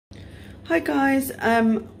Hi guys,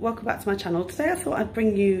 welcome back to my channel. Today I thought I'd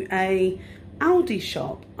bring you a Aldi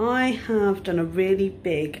shop. I have done a really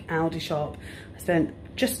big Aldi shop. I spent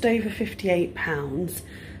just over £58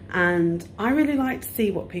 and I really like to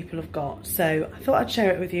see what people have got, so I thought I'd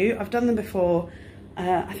share it with you. I've done them before,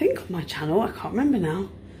 I think on my channel, I can't remember now.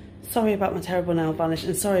 Sorry about my terrible nail varnish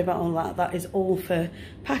and sorry about all that. That is all for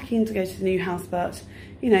packing to go to the new house, but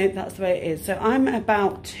you know, that's the way it is. So I'm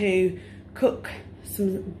about to cook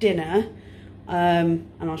some dinner and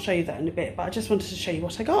I'll show you that in a bit, but I just wanted to show you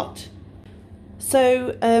what I got.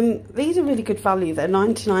 So these are really good value. They're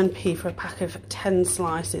 99p for a pack of 10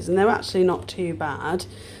 slices and they're actually not too bad.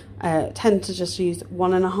 Tend to just use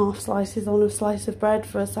 1.5 slices on a slice of bread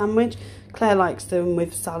for a sandwich. Claire likes them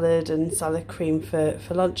with salad and salad cream for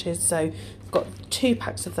lunches, so I've got 2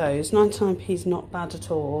 packs of those. 99p is not bad at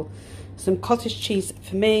all. Some cottage cheese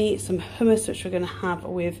for me, some hummus which we're going to have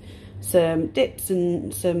with some dips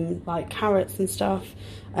and some like carrots and stuff.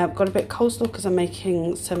 I've got a bit of coleslaw because I'm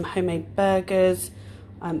making some homemade burgers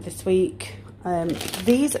this week.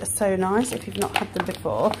 These are so nice if you've not had them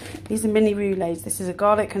before. These are mini roulettes. This is a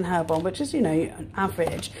garlic and herb one, which is, you know, an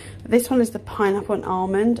average. But this one is the pineapple and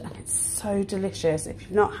almond and it's so delicious. If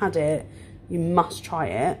you've not had it, you must try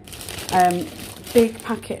it. Big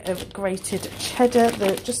packet of grated cheddar,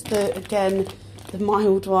 again the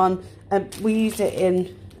mild one. We use it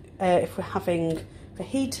in if we're having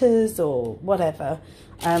fajitas or whatever.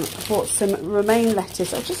 I bought some romaine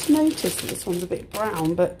lettuce. I just noticed that this one's a bit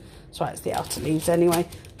brown, but it's right, it's the outer leaves anyway.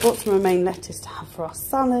 Bought some romaine lettuce to have for our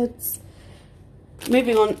salads.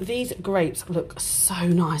 Moving on, these grapes look so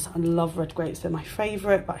nice. I love red grapes, they're my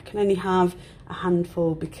favourite, but I can only have a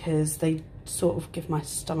handful because they sort of give my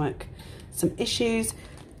stomach some issues.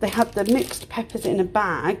 They had the mixed peppers in a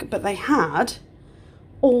bag, but they had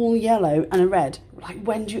all yellow and a red. Like,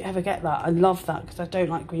 when do you ever get that? I love that because I don't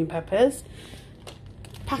like green peppers.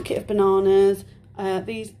 Packet of bananas.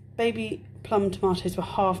 These baby plum tomatoes were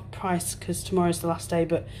half price because tomorrow's the last day,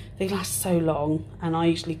 but they last so long and I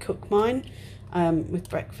usually cook mine with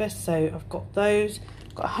breakfast, so I've got those.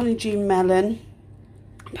 Got a honeydew melon,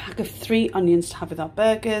 a pack of 3 onions to have with our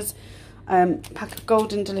burgers, pack of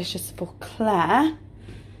golden delicious for Claire,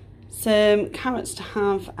 some carrots to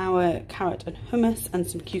have our carrot and hummus, and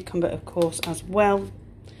some cucumber of course as well.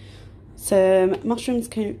 Some mushrooms,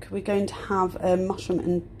 we're going to have a mushroom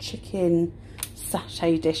and chicken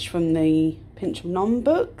sachet dish from the Pinch of Nom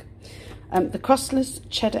book. The crustless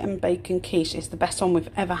cheddar and bacon quiche is the best one we've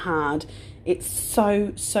ever had. It's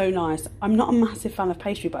so nice. I'm not a massive fan of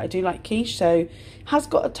pastry, but I do like quiche, so it has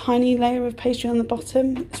got a tiny layer of pastry on the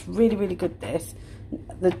bottom. It's really good, this.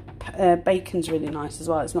 The bacon's really nice as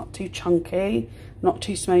well. It's not too chunky, not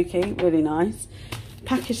too smoky, really nice.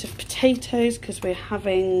 Packet of potatoes because we're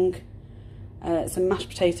having some mashed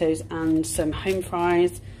potatoes and some home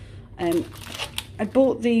fries. I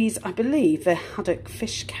bought these, I believe they're haddock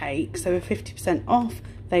fish cake, so we're 50% off.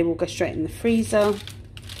 They will go straight in the freezer.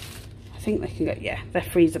 I think they can go, yeah, they're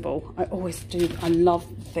freezable. I always do, I love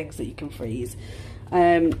things that you can freeze.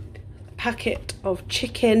 Packet of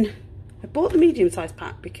chicken. I bought the medium-sized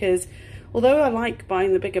pack because although I like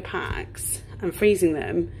buying the bigger packs and freezing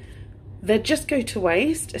them, they just go to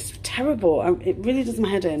waste. It's terrible. It really does my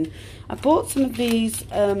head in. I bought some of these,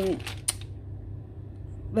 they're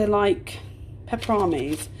like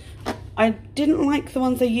pepperamis. I didn't like the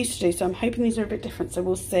ones they used to do, so I'm hoping these are a bit different, so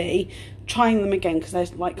we'll see. Trying them again because they're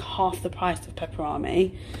like half the price of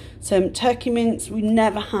pepperami. Some turkey mince. We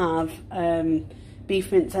never have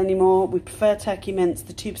beef mince anymore. We prefer turkey mince,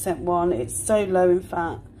 the 2% one. It's so low in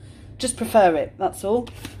fat. Just prefer it, that's all.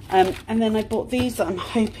 And then I bought these that I'm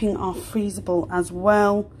hoping are freezable as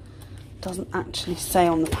well. Doesn't actually say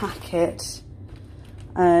on the packet.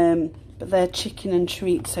 But they're chicken and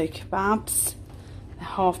chorizo kebabs. They're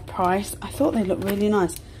half price. I thought they looked really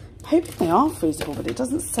nice. I'm hoping they are freezable, but it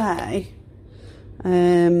doesn't say.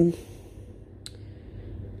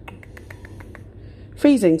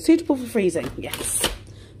 Freezing, suitable for freezing, yes.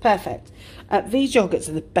 Perfect. These yogurts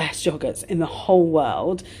are the best yogurts in the whole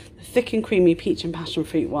world. The thick and creamy peach and passion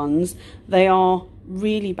fruit ones. They are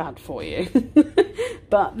really bad for you,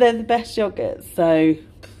 but they're the best yogurts, so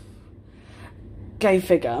go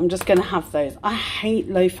figure. I'm just going to have those. I hate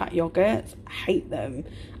low-fat yogurts. I hate them.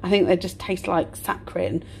 I think they just taste like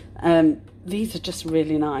saccharin. These are just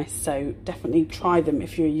really nice, so definitely try them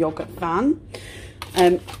if you're a yogurt fan.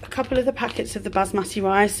 A couple of the packets of the basmati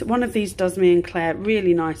rice. One of these does me and Claire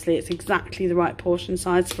really nicely. It's exactly the right portion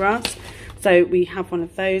size for us, so we have one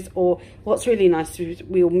of those. Or what's really nice is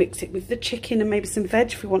we'll mix it with the chicken and maybe some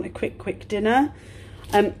veg if we want a quick dinner.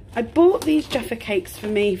 I bought these Jaffa cakes for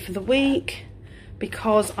me for the week.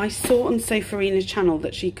 because I saw on Sopharina's channel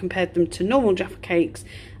that she compared them to normal Jaffa cakes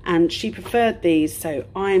and she preferred these, so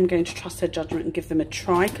I am going to trust her judgment and give them a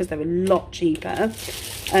try because they're a lot cheaper.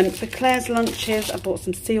 For Claire's lunches, I bought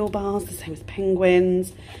some seal bars, the same as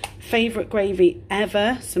Penguins. Favourite gravy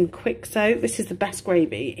ever, some quick soak. This is the best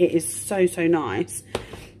gravy. It is so, so nice.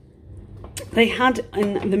 They had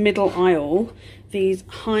in the middle aisle these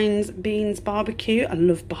Heinz beans barbecue. I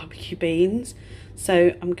love barbecue beans,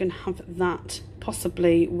 so I'm going to have that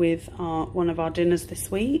possibly with one of our dinners this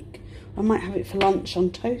week. I might have it for lunch on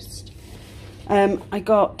toast. I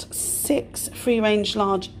got 6 free-range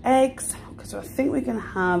large eggs because I think we're going to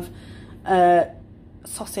have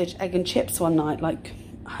sausage, egg and chips one night, like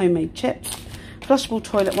homemade chips. Flushable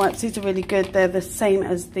toilet wipes, these are really good. They're the same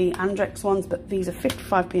as the Andrex ones, but these are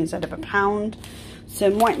 55p instead of £1.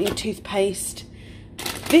 Some whitening toothpaste.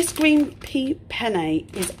 This green pea penne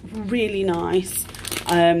is really nice.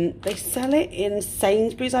 They sell it in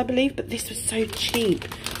Sainsbury's, I believe, but this was so cheap.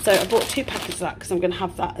 So I bought 2 packets of that because I'm going to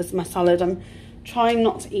have that as my salad. I'm trying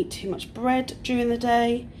not to eat too much bread during the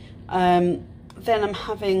day. Then I'm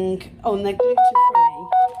having, oh, and they're gluten-free.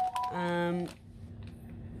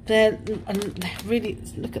 They're really,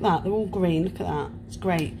 look at that, they're all green, look at that, it's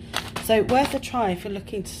great. So worth a try if you're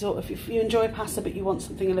looking to sort of, if you enjoy pasta but you want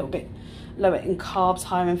something a little bit lower in carbs,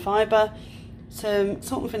 higher in fibre. Some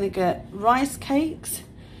salt and vinegar rice cakes,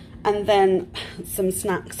 and then some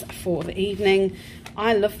snacks for the evening.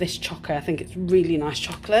 I love this chocolate, I think it's really nice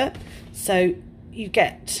chocolate. So you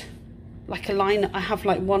get like a line, I have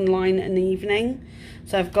like 1 line in the evening.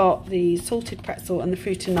 So I've got the salted pretzel and the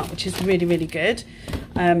fruit and nut, which is really, really good.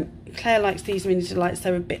 Claire likes these mini delights.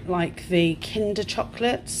 They're a bit like the Kinder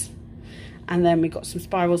chocolates. And then we've got some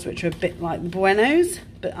spirals, which are a bit like the Buenos,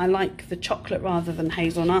 but I like the chocolate rather than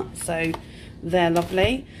hazelnut, so they're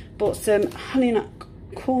lovely. Bought some honey nut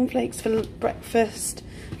cornflakes for breakfast,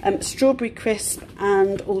 strawberry crisp,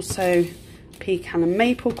 and also pecan and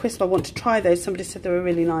maple crisp. I want to try those. Somebody said they were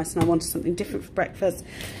really nice and I wanted something different for breakfast.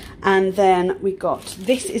 And then we got,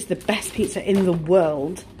 this is the best pizza in the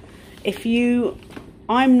world.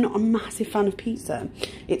 I'm not a massive fan of pizza.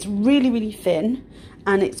 It's really, really thin,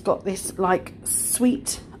 and it's got this like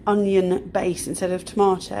sweet onion base instead of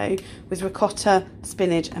tomato with ricotta,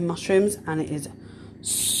 spinach and mushrooms, and it is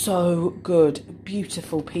so good.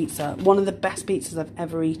 Beautiful pizza, one of the best pizzas I've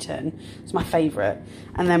ever eaten. It's my favourite.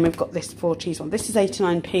 And then we've got this 4 cheese one. This is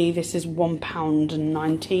 89p, this is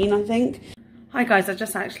 £1.19, I think. Hi guys, I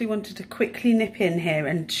just actually wanted to quickly nip in here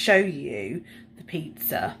and show you the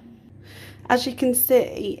pizza. As you can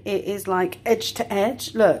see, it is like edge to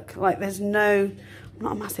edge. Look, like there's no, I'm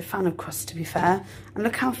not a massive fan of crust to be fair. And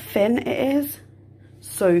look how thin it is,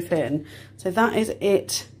 so thin. So that is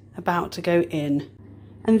it about to go in.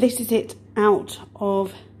 And this is it out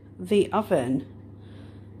of the oven.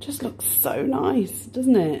 Just looks so nice,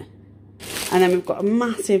 doesn't it? And then we've got a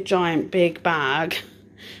massive, giant, big bag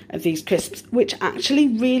of these crisps, which are actually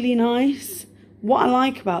really nice. What I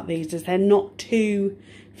like about these is they're not too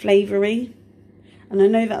flavoury. And I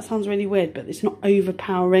know that sounds really weird, but it's not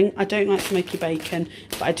overpowering. I don't like smoky bacon,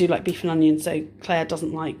 but I do like beef and onion. So Claire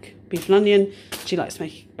doesn't like beef and onion. She likes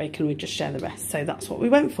smoky bacon. We just share the rest. So that's what we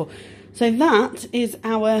went for. So that is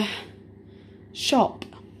our shop.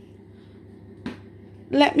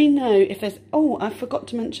 Let me know if there's, oh, I forgot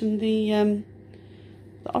to mention the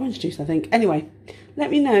orange juice, I think. Anyway,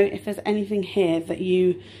 let me know if there's anything here that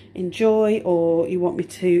you enjoy or you want me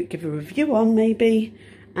to give a review on maybe,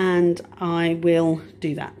 and I will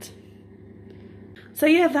do that. So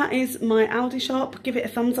yeah, that is my Aldi shop. Give it a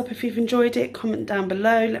thumbs up if you've enjoyed it. Comment down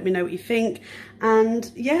below, let me know what you think. And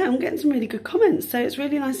yeah, I'm getting some really good comments, so it's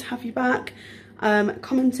really nice to have you back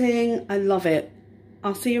commenting. I love it.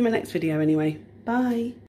 I'll see you in my next video anyway. Bye.